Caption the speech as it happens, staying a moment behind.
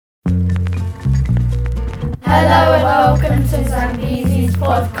Hello and welcome to Zambezi's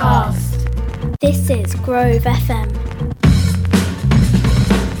podcast. This is Grove FM.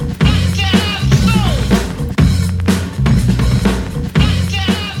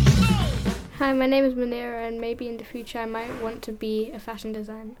 Hi, my name is Manira, and maybe in the future I might want to be a fashion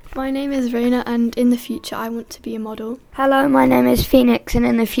designer. My name is Raina, and in the future I want to be a model. Hello, my name is Phoenix, and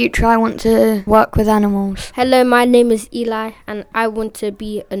in the future I want to work with animals. Hello, my name is Eli, and I want to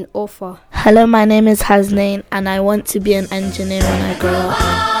be an author. Hello, my name is Hasnain, and I want to be an engineer when I grow up.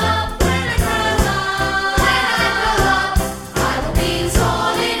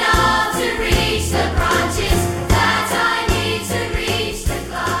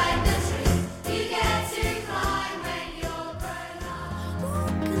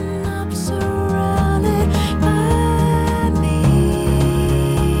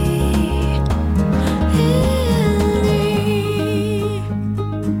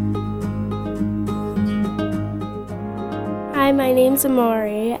 Hi, my name's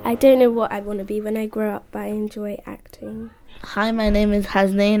Amari. I don't know what I want to be when I grow up, but I enjoy acting. Hi, my name is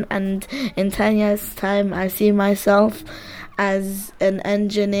Hasnain, and in 10 years' time I see myself as an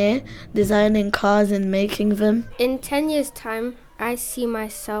engineer, designing cars and making them. In 10 years' time, I see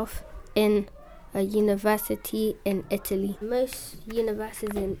myself in a university in Italy. Most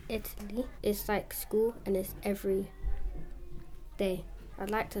universities in Italy is like school, and it's every day. I'd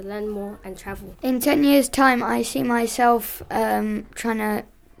like to learn more and travel. In 10 years' time, I see myself going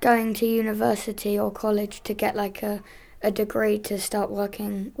to university or college to get like a degree to start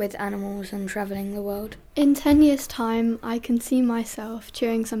working with animals and travelling the world. In 10 years' time, I can see myself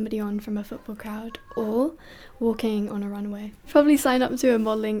cheering somebody on from a football crowd or walking on a runway. Probably sign up to a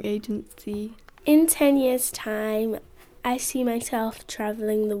modelling agency. In 10 years' time, I see myself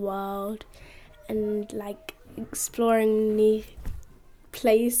travelling the world and like exploring new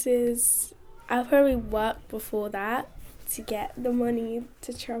places. I'll probably work before that to get the money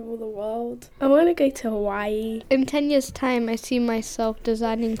to travel the world. I want to go to Hawaii. In 10 years' time, I see myself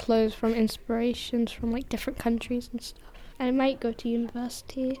designing clothes from inspirations from like different countries and stuff. I might go to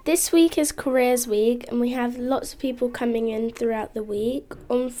university. This week is Careers Week, and we have lots of people coming in throughout the week.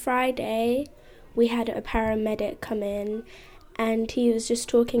 On Friday, we had a paramedic come in, and he was just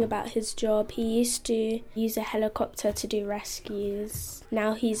talking about his job. He used to use a helicopter to do rescues.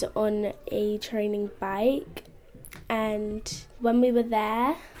 Now he's on a training bike. And when we were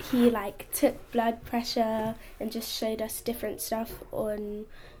there, he took blood pressure and just showed us different stuff on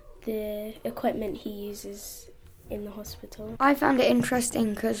the equipment he uses in the hospital. I found it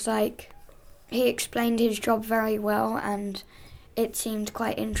interesting because he explained his job very well, and it seemed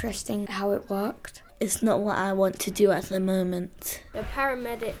quite interesting how it worked. It's not what I want to do at the moment. The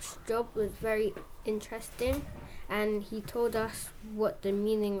paramedic's job was very interesting, and he told us what the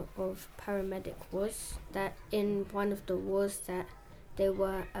meaning of paramedic was, that in one of the wars that they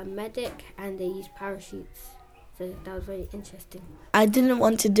were a medic and they used parachutes. So that was very interesting. I didn't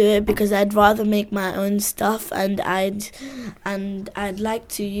want to do it because I'd rather make my own stuff, and I'd like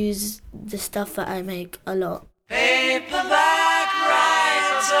to use the stuff that I make a lot. Paperback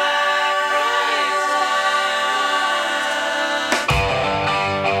writer.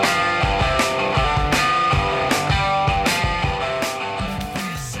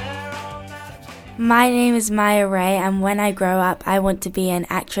 My name is Maya Ray, and when I grow up, I want to be an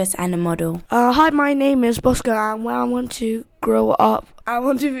actress and a model. Hi, my name is Bosco, and when I want to grow up, I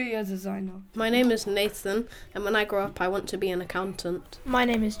want to be a designer. My name is Nathan, and when I grow up, I want to be an accountant. My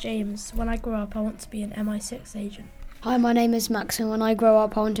name is James. When I grow up, I want to be an MI6 agent. Hi, my name is Max, and when I grow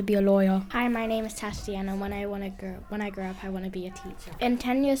up, I want to be a lawyer. Hi, my name is Tastiana, and when I grow up, I want to be a teacher. In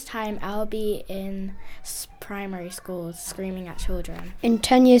 10 years' time, I'll be in primary schools screaming at children. In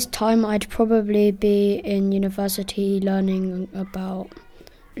 10 years' time, I'd probably be in university learning about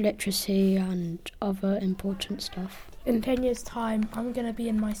literacy and other important stuff. In 10 years' time, I'm going to be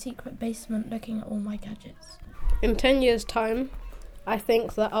in my secret basement looking at all my gadgets. In 10 years' time, I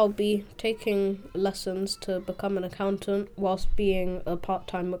think that I'll be taking lessons to become an accountant whilst being a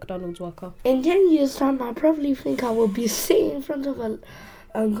part-time McDonald's worker. In 10 years' time, I probably think I will be sitting in front of a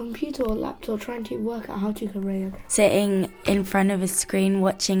computer or laptop trying to work out how to career. Sitting in front of a screen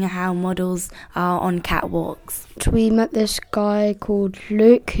watching how models are on catwalks. We met this guy called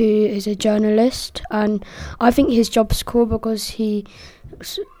Luke, who is a journalist, and I think his job's cool because he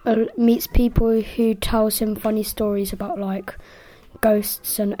meets people who tells him funny stories about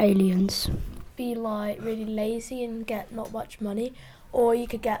ghosts and aliens. Be really lazy and get not much money, or you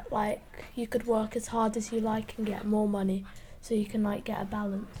could get you could work as hard as you like and get more money, so you can get a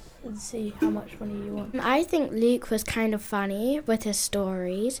balance and see how much money you want. I think Luke was kind of funny with his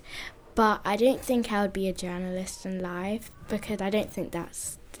stories, But I don't think I would be a journalist in life because I don't think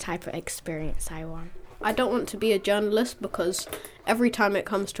that's the type of experience I want. I don't want to be a journalist because every time it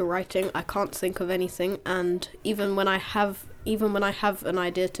comes to writing, I can't think of anything, and even when I have an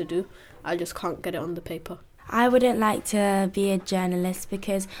idea to do, I just can't get it on the paper. I wouldn't like to be a journalist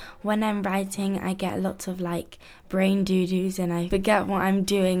because when I'm writing, I get lots of brain doo-doos and I forget what I'm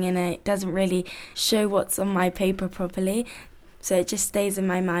doing and it doesn't really show what's on my paper properly. So it just stays in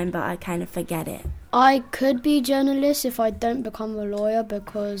my mind, but I kind of forget it. I could be a journalist if I don't become a lawyer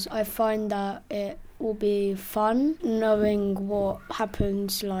because I find that it will be fun knowing what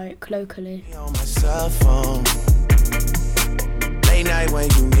happens locally. On my cell phone, late night when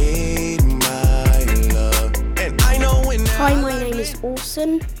you need my love. And I know when Hi, my name is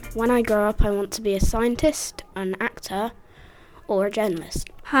Orson. When I grow up, I want to be a scientist, an actor, or a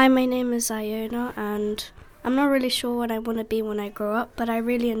journalist. Hi, my name is Iona, and I'm not really sure what I want to be when I grow up, but I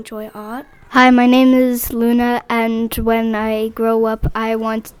really enjoy art. Hi, my name is Luna, and when I grow up, I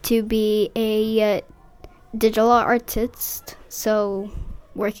want to be a digital artist, so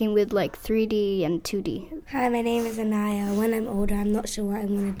working with 3D and 2D. Hi, my name is Anaya. When I'm older, I'm not sure what I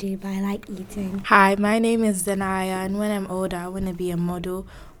want to do, but I like eating. Hi, my name is Zanaya, and when I'm older, I want to be a model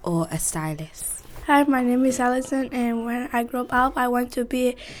or a stylist. Hi, my name is Alison, and when I grow up, I want to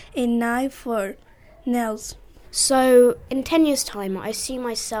be a knife for nails. So, in 10 years' time, I see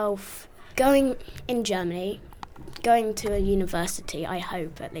myself going in Germany, going to a university, I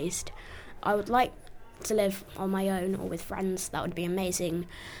hope at least. I would like to live on my own or with friends. That would be amazing.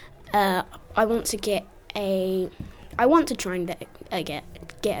 I want to try and get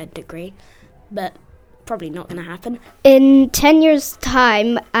a degree, but probably not going to happen. In 10 years'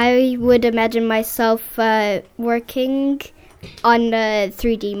 time, I would imagine myself working on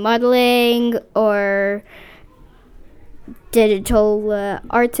 3D modeling or digital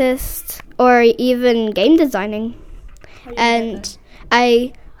artist or even game designing. And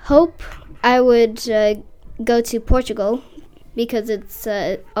I hope I would go to Portugal because it's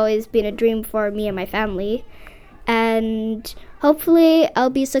always been a dream for me and my family. And hopefully I'll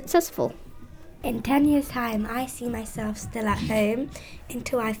be successful. In 10 years' time, I see myself still at home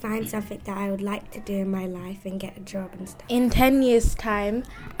until I find something that I would like to do in my life and get a job and stuff. In 10 years' time,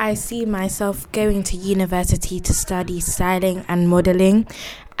 I see myself going to university to study styling and modelling.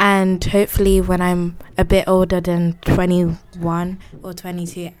 And hopefully when I'm a bit older than 21 or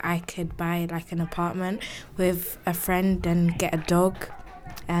 22, I could buy an apartment with a friend and get a dog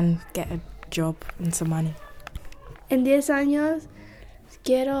and get a job and some money. En 10 años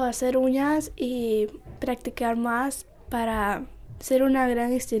quiero hacer uñas y practicar más para ser una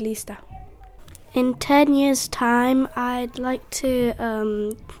gran estilista. In 10 years' time, I'd like to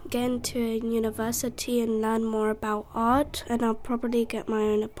get into a university and learn more about art, and I'll probably get my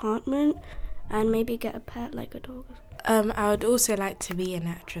own apartment and maybe get a pet like a dog. I would also like to be an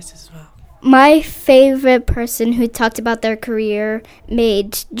actress as well. My favorite person who talked about their career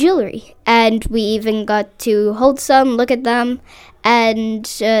made jewelry, and we even got to hold some, look at them, and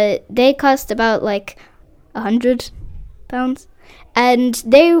they cost about £100. And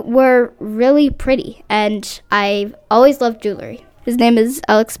they were really pretty, and I always loved jewelry. His name is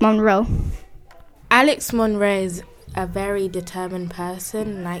Alex Monroe. Alex Monroe is a very determined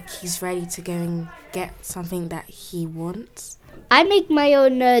person, he's ready to go and get something that he wants. I make my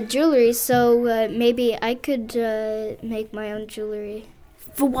own jewelry, so maybe I could make my own jewelry.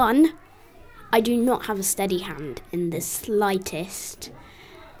 For one, I do not have a steady hand in the slightest.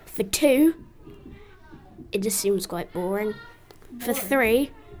 For two, it just seems quite boring. For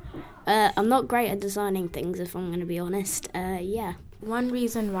three, I'm not great at designing things, if I'm going to be honest. Yeah. One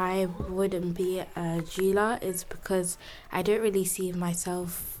reason why I wouldn't be a jeweler is because I don't really see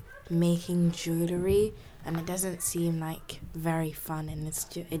myself making jewellery, and it doesn't seem very fun, and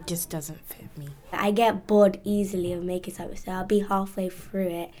it just doesn't fit me. I get bored easily of making something, so I'll be halfway through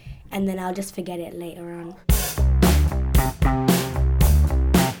it, and then I'll just forget it later on.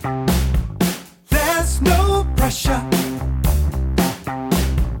 There's no pressure.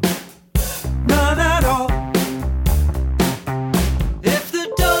 None at all. If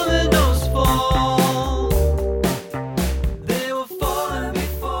the dominoes fall, they will fall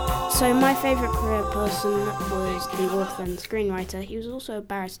before. So my favourite career person was the author and screenwriter. He was also a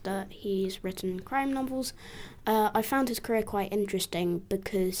barrister. He's written crime novels. I found his career quite interesting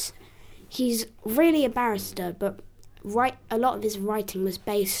because he's really a barrister, but a lot of his writing was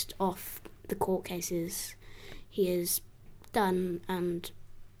based off the court cases he has done and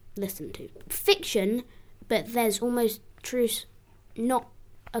listened to. Fiction, but there's almost truth, not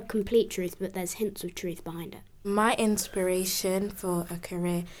a complete truth, but there's hints of truth behind it. My inspiration for a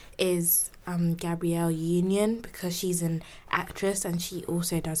career is Gabrielle Union, because she's an actress and she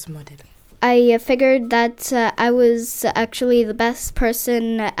also does modelling. I figured that I was actually the best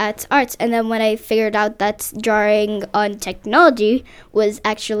person at art, and then when I figured out that drawing on technology was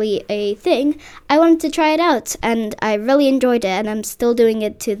actually a thing, I wanted to try it out, and I really enjoyed it, and I'm still doing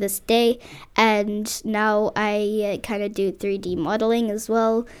it to this day, and now I kind of do 3D modeling as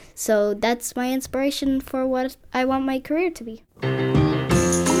well, so that's my inspiration for what I want my career to be.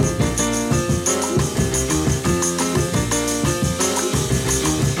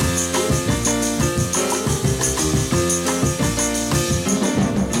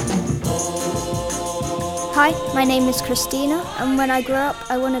 Hi, my name is Christina, and when I grow up,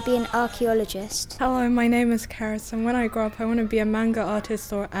 I want to be an archaeologist. Hello, my name is Karis, and when I grow up, I want to be a manga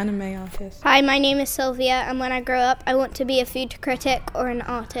artist or anime artist. Hi, my name is Sylvia, and when I grow up, I want to be a food critic or an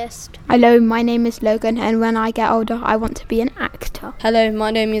artist. Hello, my name is Logan, and when I get older, I want to be an actor. Hello,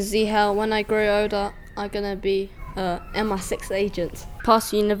 my name is Zihel. When I grow older, I'm going to be MI6 agent.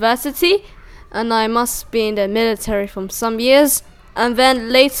 Pass university, and I must be in the military for some years. And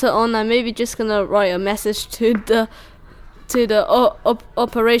then later on, I'm maybe just gonna write a message to the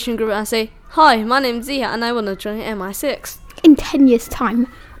operation group and say, "Hi, my name's Zia, and I want to join MI6." In 10 years' time,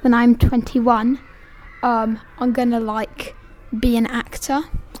 when I'm 21, I'm gonna be an actor.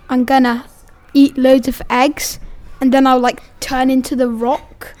 I'm gonna eat loads of eggs, and then I'll turn into The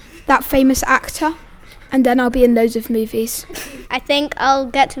Rock, that famous actor, and then I'll be in loads of movies. I think I'll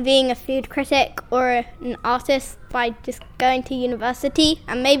get to being a food critic or an artist by just going to university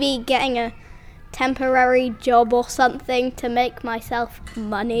and maybe getting a temporary job or something to make myself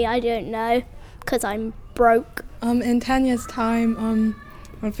money. I don't know, because I'm broke. In 10 years' time,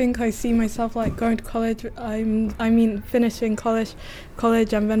 I think I see myself going to college. Finishing college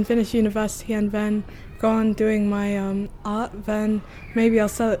and then finish university and then go on doing my art. Then maybe I'll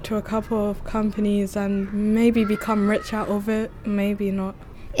sell it to a couple of companies and maybe become rich out of it, maybe not.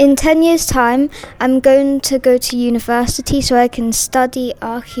 In 10 years' time, I'm going to go to university so I can study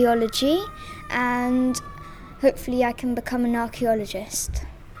archaeology, and hopefully I can become an archaeologist.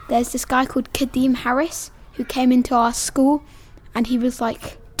 There's this guy called Kadeem Harris who came into our school, and he was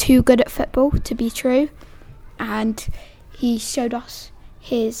too good at football to be true, and he showed us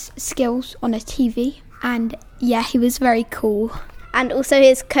his skills on a TV, and yeah, he was very cool. And also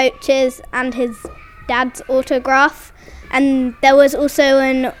his coaches and his dad's autograph. And there was also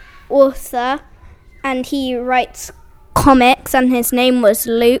an author, and he writes comics, and his name was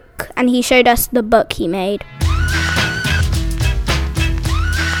Luke, and he showed us the book he made.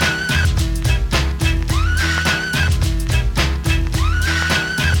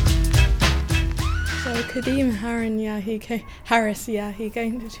 So Kadeem Harris, he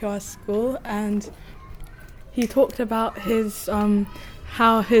came to our school, and he talked about his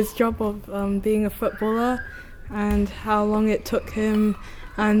how his job of being a footballer and how long it took him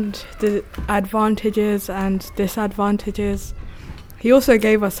and the advantages and disadvantages. He also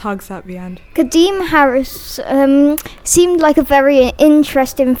gave us hugs at the end. Kadeem Harris seemed like a very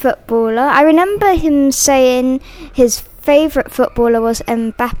interesting footballer. I remember him saying his favourite footballer was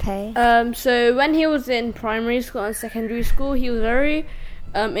Mbappe. So when he was in primary school and secondary school, he was very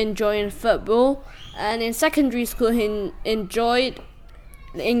enjoying football. And in secondary school, he enjoyed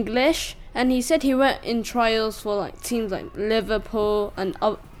English. And he said he went in trials for teams like Liverpool and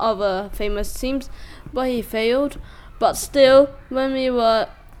other famous teams, but he failed. But still, when we were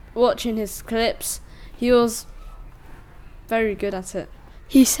watching his clips, he was very good at it.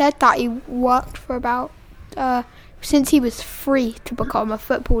 He said that he worked for about since he was 3 to become a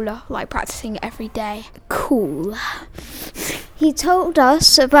footballer, practicing every day. Cool. He told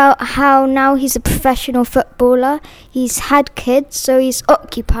us about how now he's a professional footballer. He's had kids, so he's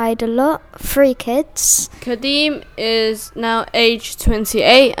occupied a lot. 3 kids. Kadeem is now age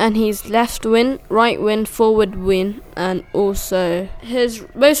 28, and he's left wing, right wing, forward wing, and also his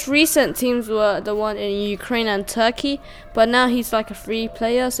most recent teams were the one in Ukraine and Turkey, but now he's a free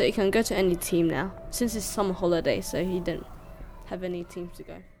player, so he can go to any team now, since it's summer holiday, so he didn't have any teams to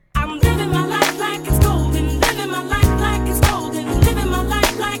go. I'm living my life like it's golden, living my life like it's golden, living my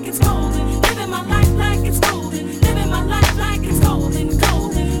life like it's golden, living my life like it's golden, living my life like it's golden,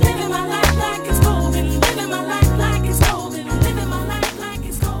 golden, living my life like it's golden, living my life like it's golden, living my life like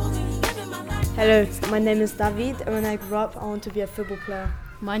it's golden, living my life. Hello, my name is David, and when I grow up, I want to be a football player.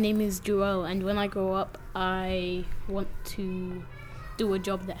 My name is Joel, and when I grow up, I want to do a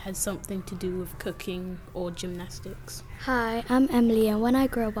job that has something to do with cooking or gymnastics. Hi, I'm Emily, and when I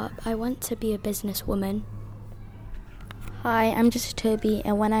grow up, I want to be a businesswoman. Hi, I'm just Toby,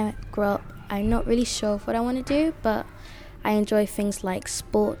 and when I grow up, I'm not really sure of what I want to do, but I enjoy things like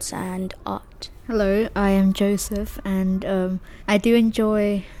sports and art. Hello, I am Joseph, and I do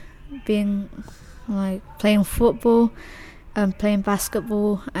enjoy being playing football, playing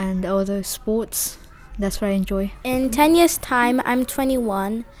basketball, and all those sports. That's what I enjoy. In 10 years' time, I'm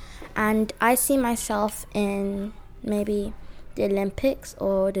 21, and I see myself in maybe the Olympics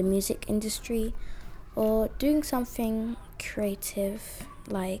or the music industry, or doing something creative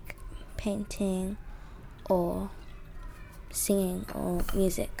like painting or singing or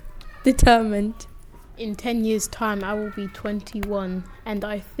music. Determined. In 10 years' time, I will be 21, and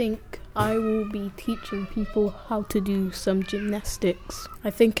I think I will be teaching people how to do some gymnastics. I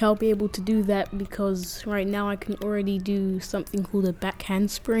think I'll be able to do that because right now I can already do something called a back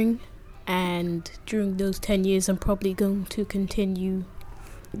handspring, and during those 10 years I'm probably going to continue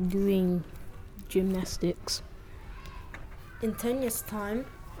doing gymnastics. In 10 years' time,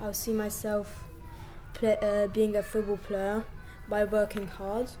 I'll see myself being a football player by working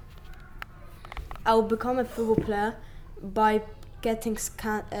hard. I'll become a football player by getting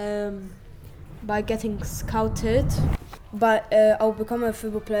scouted. But I'll become a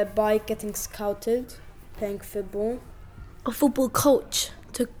football player by getting scouted, playing football. A football coach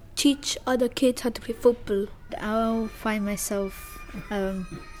to teach other kids how to play football. I'll find myself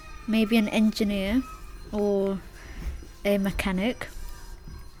maybe an engineer or a mechanic,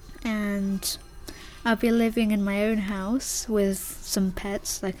 and I'll be living in my own house with some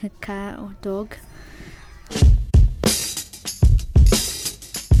pets like a cat or dog.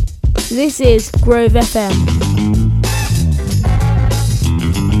 This is Grove FM.